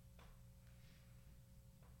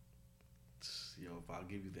 Yo, if I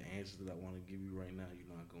give you the answer that I want to give you right now, you're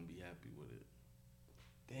not gonna be happy with it.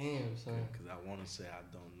 Damn, son. Because I want to say I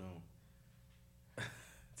don't know.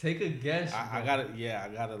 Take a guess. I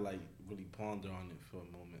gotta like really ponder on it for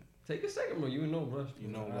a moment. Take a second, bro. You in no rush. You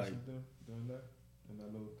know, like doing that in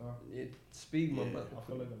that little thought. Speak, my brother. I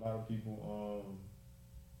feel like a lot of people,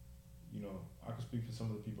 you know, I can speak for some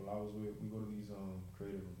of the people I was with. We go to these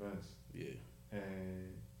creative events. Yeah.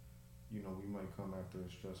 And you know, we might come after a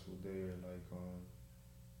stressful day, or like,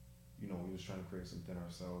 you know, we was trying to create something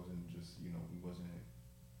ourselves, and just, you know, we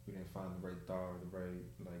didn't find the right thought or the right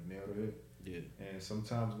like nail to it. Yeah. And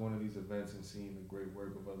sometimes going to these events and seeing the great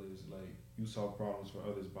work of others, like, you solve problems for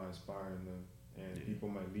others by inspiring them, and people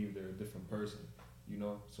might leave there a different person, you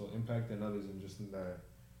know. So impacting others, and just in that,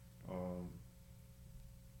 I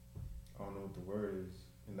don't know what the word is,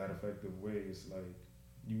 in that effective way, it's like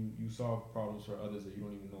you solve problems for others that you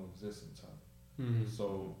don't even know exist sometimes. Mm-hmm.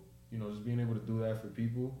 So, you know, just being able to do that for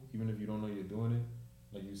people, even if you don't know you're doing it,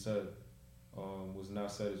 like you said, was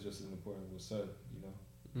not said is just as important as was said, you know.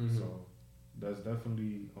 Mm-hmm. So that's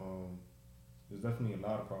definitely there's definitely a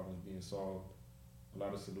lot of problems being solved, a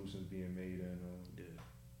lot of solutions being made, and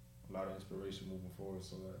a lot of inspiration moving forward,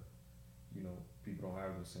 so that, you know, people don't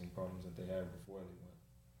have those same problems that they had before they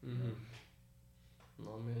went. Mm-hmm.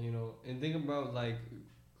 No, man, you know, and think about like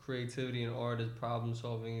creativity and art as problem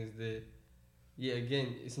solving is that,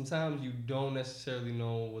 again, sometimes you don't necessarily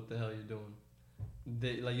know what the hell you're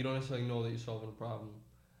doing. Like, you don't necessarily know that you're solving a problem.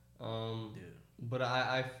 But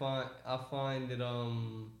I find that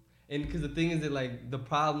and because the thing is that, like, the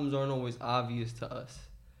problems aren't always obvious to us.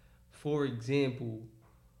 For example,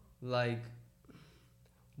 like,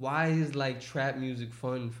 why is like trap music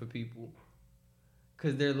fun for people?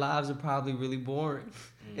 Because their lives are probably really boring,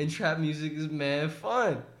 and trap music is mad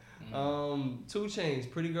fun. 2 Chainz,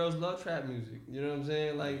 pretty girls love trap music. You know what I'm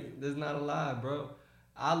saying? Like, there's not a lie, bro.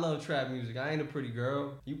 I love trap music. I ain't a pretty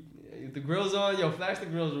girl. If the grill's on, flash the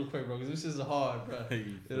grills real quick, bro, because this is hard, bro.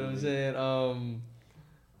 You know what I'm saying?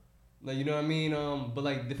 Like, you know what I mean? But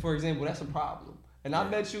like, for example, that's a problem. And I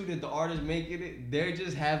bet you that the artists making it, they're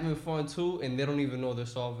just having fun too, and they don't even know they're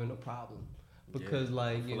solving a problem. Because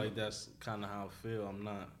like, I feel like that's kind of how I feel. I'm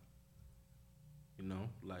not, you know,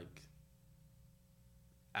 like,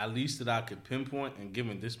 at least that I could pinpoint, and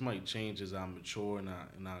given this might change as I mature and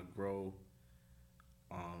I grow.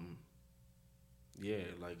 Um, yeah,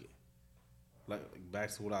 like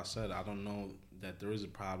back to what I said. I don't know that there is a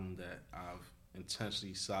problem that I've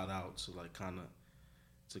intentionally sought out to like kind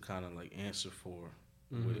of like answer for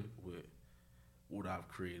with what I've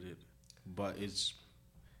created. But it's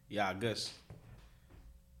I guess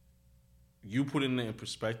you put it in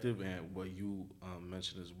perspective, and what you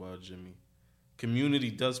mentioned as well, Jimmy. Community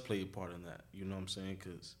does play a part in that. You know what I'm saying?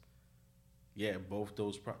 Because both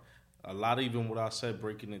those. A lot of even what I said,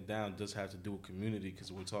 breaking it down, does have to do with community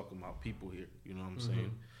because we're talking about people here. You know what I'm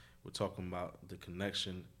saying? We're talking about the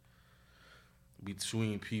connection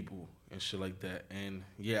between people and shit like that. And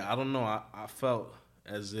I don't know. I felt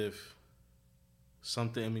as if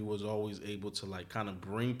something in me was always able to like kind of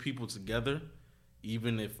bring people together,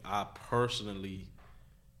 even if I personally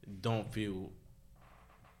don't feel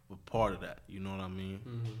a part of that. You know what I mean?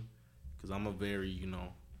 Because I'm a very,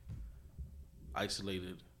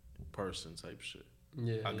 isolated person type shit.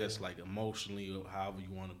 I guess like emotionally or however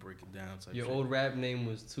you want to break it down type Your shit. old rap name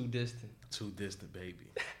was Too Distant. Too Distant, baby.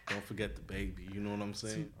 Don't forget the baby. You know what I'm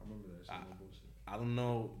saying? I remember that shit. No bullshit. I don't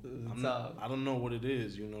know. I don't know what it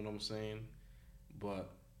is. You know what I'm saying? But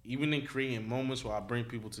even in creating moments where I bring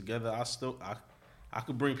people together, I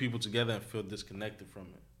could bring people together and feel disconnected from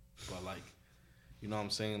it. But like, you know what I'm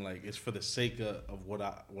saying? Like it's for the sake of what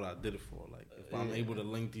I did it for. Like if I'm able to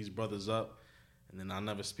link these brothers up, and then I'll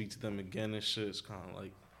never speak to them again and shit, it's kind of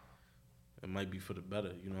like it might be for the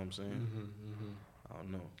better. You know what I'm saying? I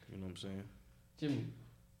don't know. You know what I'm saying? Jimmy,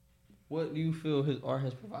 what do you feel his art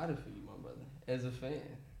has provided for you, my brother, as a fan?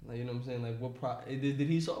 Like, you know what I'm saying? Like, what did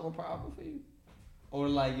he solve a problem for you? Or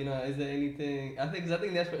like, is there anything? I think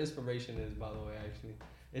that's what inspiration is, by the way. Actually,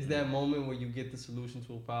 it's that moment where you get the solution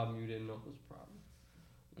to a problem you didn't know was a problem.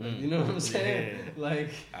 Like, you know what I'm saying? Yeah.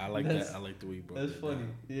 Like, I like that. I like the way you broke that's that funny.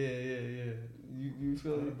 down. Yeah. You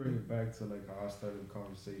feel I'm it? bring it back to like how I started the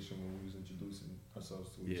conversation when we was introducing ourselves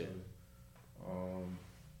to each other.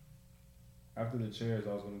 After the chairs,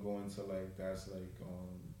 I was gonna go into like that's like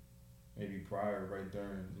maybe prior right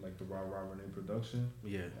during like the Raw Renee production.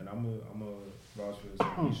 Yeah. And I'm a vouch for this.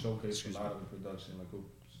 He showcased a lot of the production. Like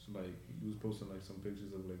he was posting like some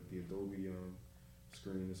pictures of like the Adobe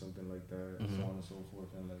screen or something like that, so on and so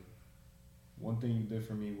forth. And like one thing you did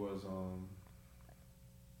for me was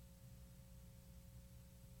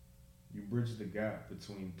you bridged the gap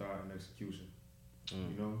between thought and execution.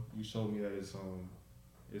 You know, you showed me that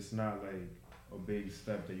it's not like a big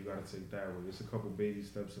step that you got to take that way. It's a couple baby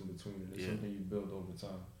steps in between, and it's something you build over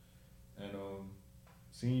time. And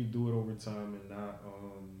seeing you do it over time and not,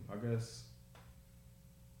 I guess,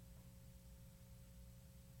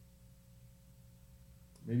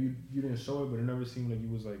 maybe you didn't show it, but it never seemed like you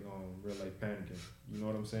was like real like panicking. You know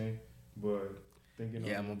what I'm saying? But thinking,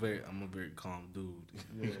 I'm a very calm dude.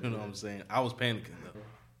 You know what I'm saying? I was panicking though.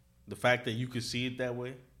 The fact that you could see it that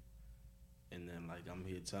way, and then like I'm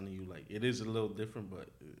here telling you like it is a little different, but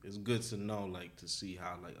it's good to know like to see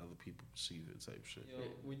how like other people perceive it type shit.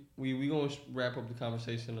 Yo, we gonna wrap up the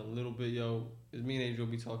conversation a little bit, yo. Cause me and Adriel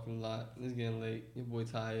be talking a lot. It's getting late. Your boy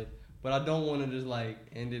tired, but I don't want to just like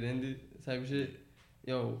end it type of shit.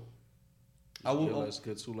 Yo, Let's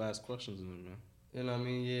get 2 last questions in there, man. You know what I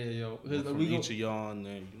mean? Yeah, yo. From each of y'all, and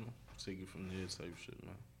then take it from there type shit,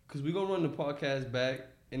 man. Cause we gonna run the podcast back.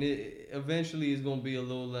 And it eventually is gonna be a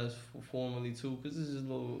little less formally too, cause this is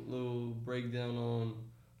a little breakdown on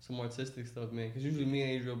some artistic stuff, man. Cause usually me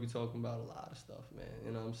and Adriel be talking about a lot of stuff, man.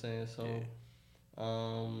 You know what I'm saying? So,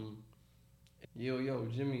 yo,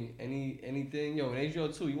 Jimmy, anything, yo, and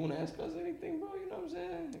Adriel too. You wanna ask us anything, bro? You know what I'm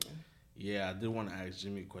saying? Yeah, I did want to ask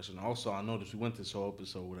Jimmy a question. Also, I noticed we went this whole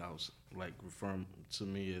episode without like referring to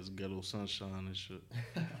me as Ghettosonshine and shit.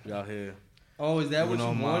 We out here. Oh, is that what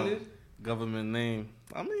you wanted? Government name.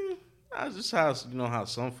 I mean, that's just how how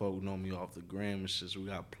some folk know me off the gram and shit. So we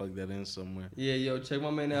gotta plug that in somewhere. Yeah, yo, check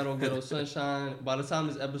my man out on Ghettosonshine. By the time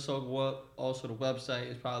this episode go up, also the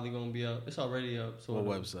website is probably gonna be up. It's already up. So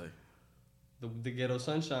what website? The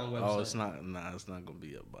Ghettosonshine website. Oh, it's not. Nah, it's not gonna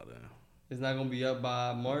be up by then. It's not gonna be up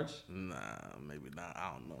by March. Nah, maybe not.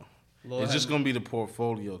 I don't know. Lord, it's just gonna be the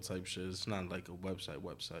portfolio type shit. It's not like a website.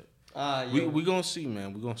 We gonna see,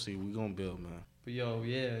 man. We gonna see. We gonna build, man. But yo.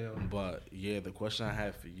 But yeah, the question I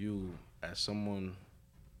have for you, as someone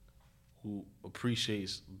who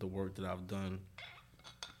appreciates the work that I've done,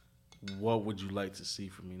 what would you like to see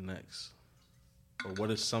from me next? Or what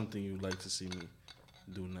is something you'd like to see me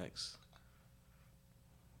do next?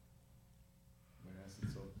 Man, that's a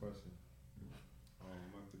tough question. I'm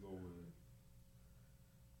have to go with it.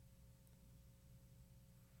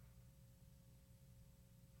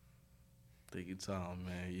 Take your time,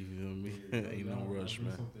 man. You feel me? Ain't no rush,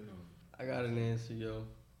 man. I got an answer, yo.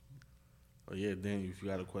 Oh yeah, then if you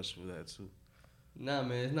got a question for that too. Nah,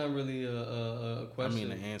 man, it's not really a question. I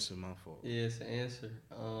mean, an answer. My fault. Yeah, it's an answer.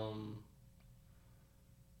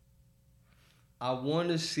 I want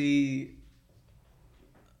to see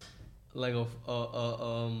like a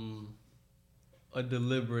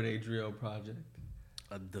deliberate Adriel project.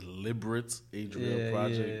 A deliberate Adriel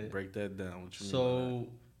project. Yeah. Break that down. What you mean? So,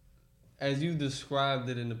 as you described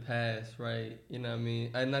it in the past, right? You know what I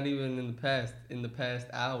mean? Not even in the past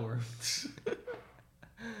hour.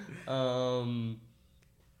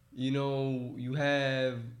 You know, you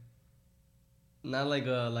have not like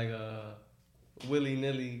a willy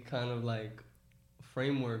nilly kind of like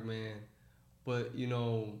framework, man. But you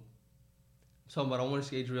know, I'm talking about I want to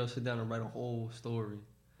see Adriel sit down and write a whole story.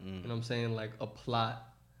 You know what I'm saying? Like a plot.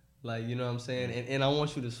 Like, you know what I'm saying? And I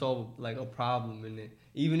want you to solve like a problem in it.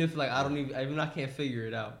 Even if like I can't figure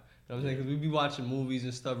it out. You know what I'm saying? Because we be watching movies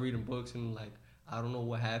and stuff, reading books, and like I don't know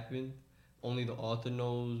what happened. Only the author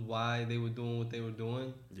knows why they were doing what they were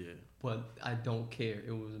doing. Yeah. But I don't care.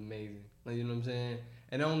 It was amazing. Like, you know what I'm saying?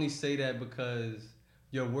 And I only say that because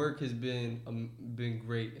your work has been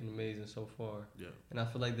great and amazing so far. Yeah. And I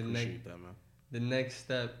feel like the next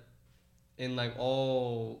step in like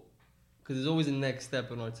all, because there's always a next step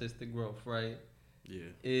in artistic growth, right? Yeah.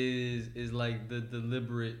 Is like the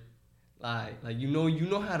deliberate, like you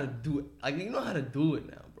know how to do it. Like you know how to do it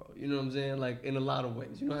now, bro. You know what I'm saying? Like in a lot of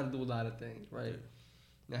ways, you know how to do a lot of things, right?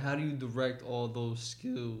 Yeah. Now, how do you direct all those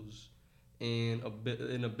skills and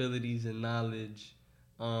abilities and knowledge,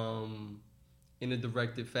 in a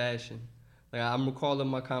directed fashion? Like I'm recalling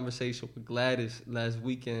my conversation with Gladys last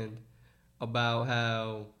weekend about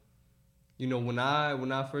how, you know, when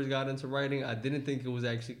I first got into writing, I didn't think it was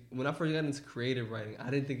actually, when I first got into creative writing, I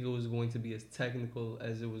didn't think it was going to be as technical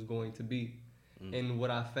as it was going to be. And what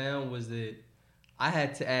I found was that I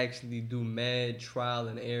had to actually do mad trial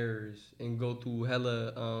and errors and go through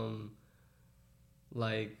hella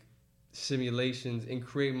like simulations and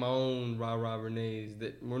create my own rah-rah Renees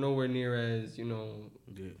that were nowhere near as, you know,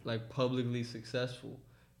 like publicly successful.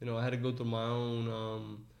 You know, I had to go through my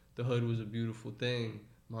own The Hood Was a Beautiful Thing,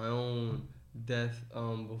 my own Death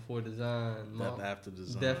Before Design,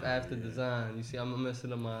 Death After Design. You see, I'm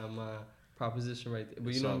messing up my proposition right there.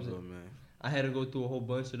 But you know what I'm saying? Man. I had to go through a whole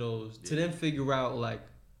bunch of those to then figure out like,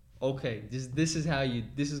 okay, this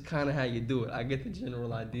is kind of how you do it. I get the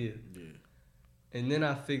general idea. Yeah. And then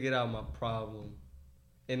I figured out my problem.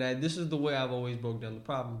 And this is the way I've always broke down the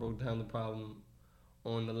problem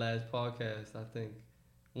on the last podcast, I think.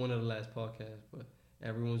 One of the last podcasts, but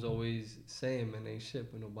everyone's always saying, man, ain't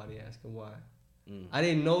shit, but nobody asking why. I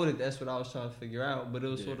didn't know that that's what I was trying to figure out, but it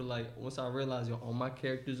was sort of like, once I realized, all my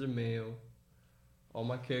characters are male, all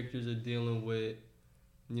my characters are dealing with,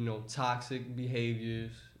 you know, toxic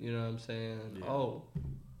behaviors, you know what I'm saying? Yeah. Oh,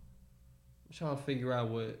 I'm trying to figure out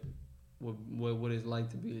what it's like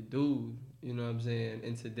to be a dude, you know what I'm saying,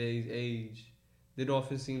 in today's age that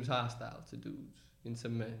often seems hostile to dudes and to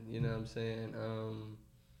men, you know what I'm saying?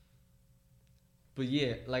 But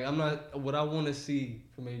yeah, like what I want to see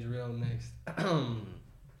from Adriel next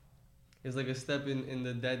is like a step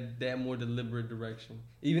in that more deliberate direction.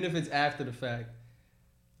 Even if it's after the fact,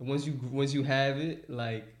 once you have it,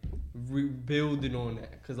 like building on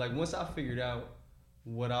that. Cause like once I figured out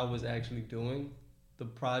what I was actually doing, the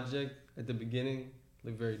project at the beginning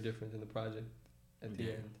looked very different than the project at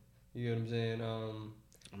the end. You know what I'm saying?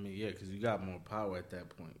 I mean, yeah, because you got more power at that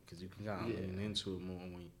point. Because you can kind of lean into it more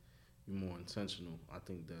when you're more intentional. I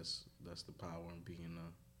think that's the power in being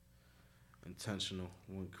intentional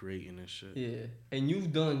when creating and shit. Yeah, and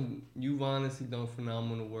you've honestly done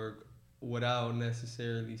phenomenal work without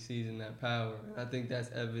necessarily seizing that power. And I think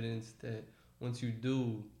that's evidence that once you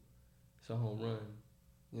do, it's a home run.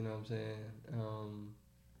 You know what I'm saying?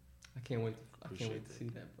 I can't wait to see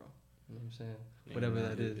that, bro. You know what I'm saying? Yeah, whatever man,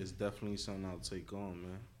 that is. It's definitely something I'll take on,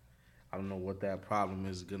 man. I don't know what that problem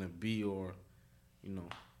is gonna be, or, you know,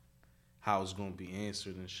 how it's gonna be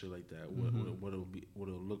answered and shit like that. What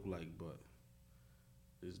it'll look like, but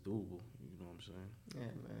it's doable. You know what I'm saying? Yeah,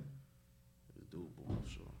 man. It's doable for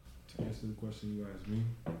sure. To answer the question you asked me,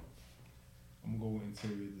 I'm gonna go with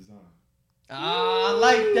interior design. I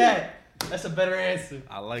like that. That's a better answer.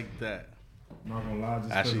 I like that. I'm not gonna lie,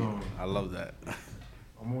 just actually, I love that.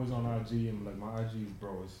 I'm always on IG, and like my IG,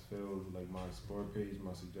 bro, is filled, like my explore page,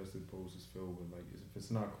 my suggested post is filled with like, if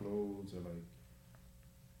it's not clothes or like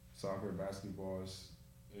soccer, basketball,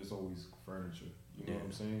 it's always furniture. You know what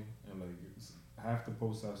I'm saying? And like half the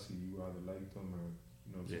posts I see, you either like them or,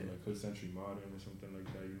 you know what I'm saying, like Hood Century Modern or something like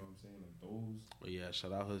that. You know what I'm saying? Like those. But yeah,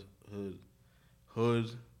 shout out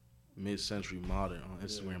Hood mid-century modern on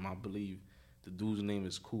Instagram. I believe the dude's name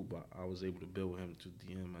is Coop. I was able to build him to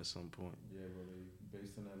DM at some point. Yeah, bro. They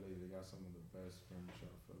based in LA. They got some of the best furniture.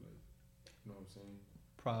 I feel like, you know what I'm saying?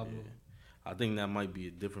 Problem. Yeah. I think that might be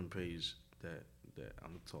a different page that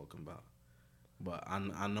I'm talking about. But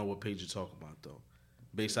I know what page you're talking about though.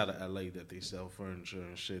 Based out of LA, that they sell furniture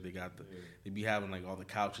and shit. They got they be having like all the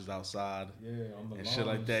couches outside, on the and shit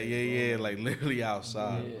like that. Yeah, like literally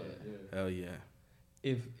outside. Yeah. Hell yeah.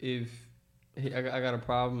 If I got a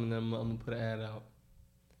problem, and then I'm gonna put an ad out.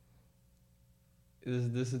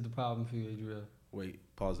 This is the problem for you, Adriel. Wait,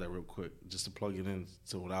 pause that real quick, just to plug it in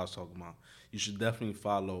to what I was talking about. You should definitely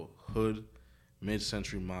follow Hood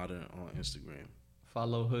Mid-Century Modern on Instagram.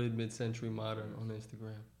 Follow Hood Mid-Century Modern on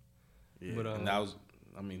Instagram. Yeah, but, and that was.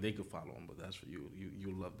 I mean, they could follow him, but that's for you.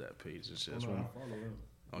 You love that page and shit.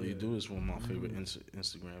 You do is one of my favorite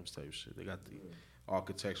Instagrams type shit. They got the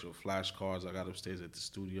architectural flashcards I got upstairs at the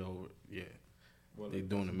studio. Yeah, they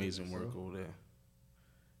doing amazing work over there.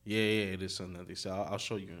 Yeah, it is something that they say. I'll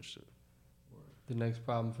show you and shit. The next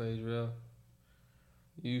problem for Israel,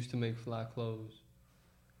 you used to make fly clothes,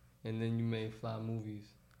 and then you made fly movies.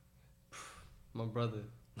 My brother,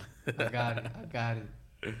 I got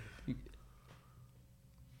it.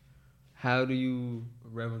 How do you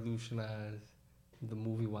revolutionize the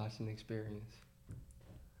movie watching experience?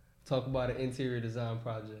 Talk about an interior design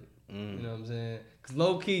project. You know what I'm saying? Because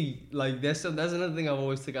low key, like that's another thing I've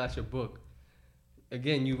always took out your book.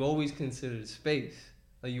 Again, you've always considered space.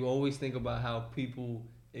 Like you always think about how people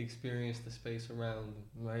experience the space around them,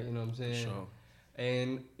 right? You know what I'm saying? Sure.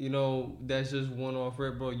 And you know that's just one off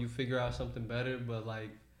rip, bro. You figure out something better, but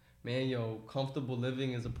like, man, comfortable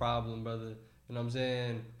living is a problem, brother. You know what I'm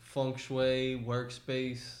saying? Feng shui,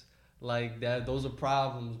 workspace, like that. Those are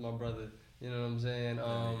problems, my brother. You know what I'm saying?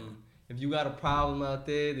 If you got a problem out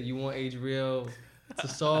there that you want Adriel to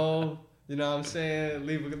solve, you know what I'm saying?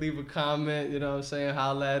 Leave a comment. You know what I'm saying?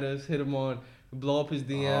 Holla at us. Hit him on. Blow up his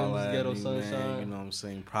DMs. Ghettosonshine. Man, you know what I'm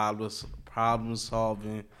saying? Problem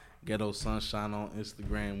solving. Ghettosonshine on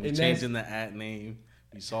Instagram. We're changing the ad name.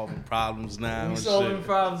 We solving problems now. We solving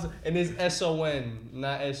problems, and it's SON,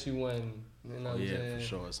 not SUN. You know what I'm saying? For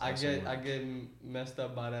sure. I get messed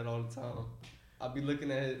up by that all the time. I'll be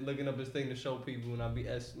looking up his thing to show people, and I'll be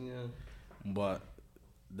But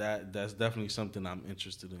that's definitely something I'm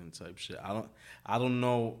interested in, type shit. I don't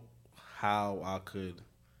know how I could,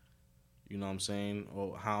 you know what I'm saying,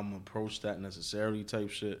 or how I'm gonna approach that necessarily, type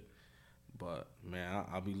shit. But man,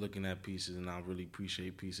 I'll be looking at pieces, and I really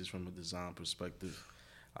appreciate pieces from a design perspective.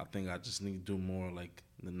 I think I just need to do more like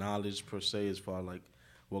the knowledge per se, as far like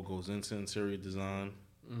what goes into interior design.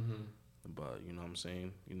 Mm-hmm. But you know what I'm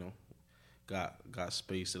saying, got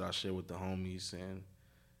space that I share with the homies, and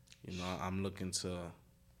I'm looking to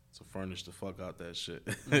furnish the fuck out that shit.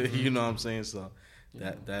 Mm-hmm. You know what I'm saying? So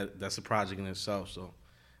that's a project in itself. So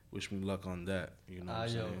wish me luck on that. You know what I'm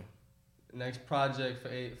saying? Next project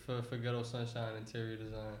for Ghettosonshine interior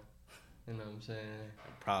design. You know what I'm saying?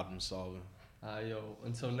 Problem solving.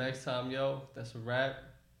 Until next time, that's a wrap.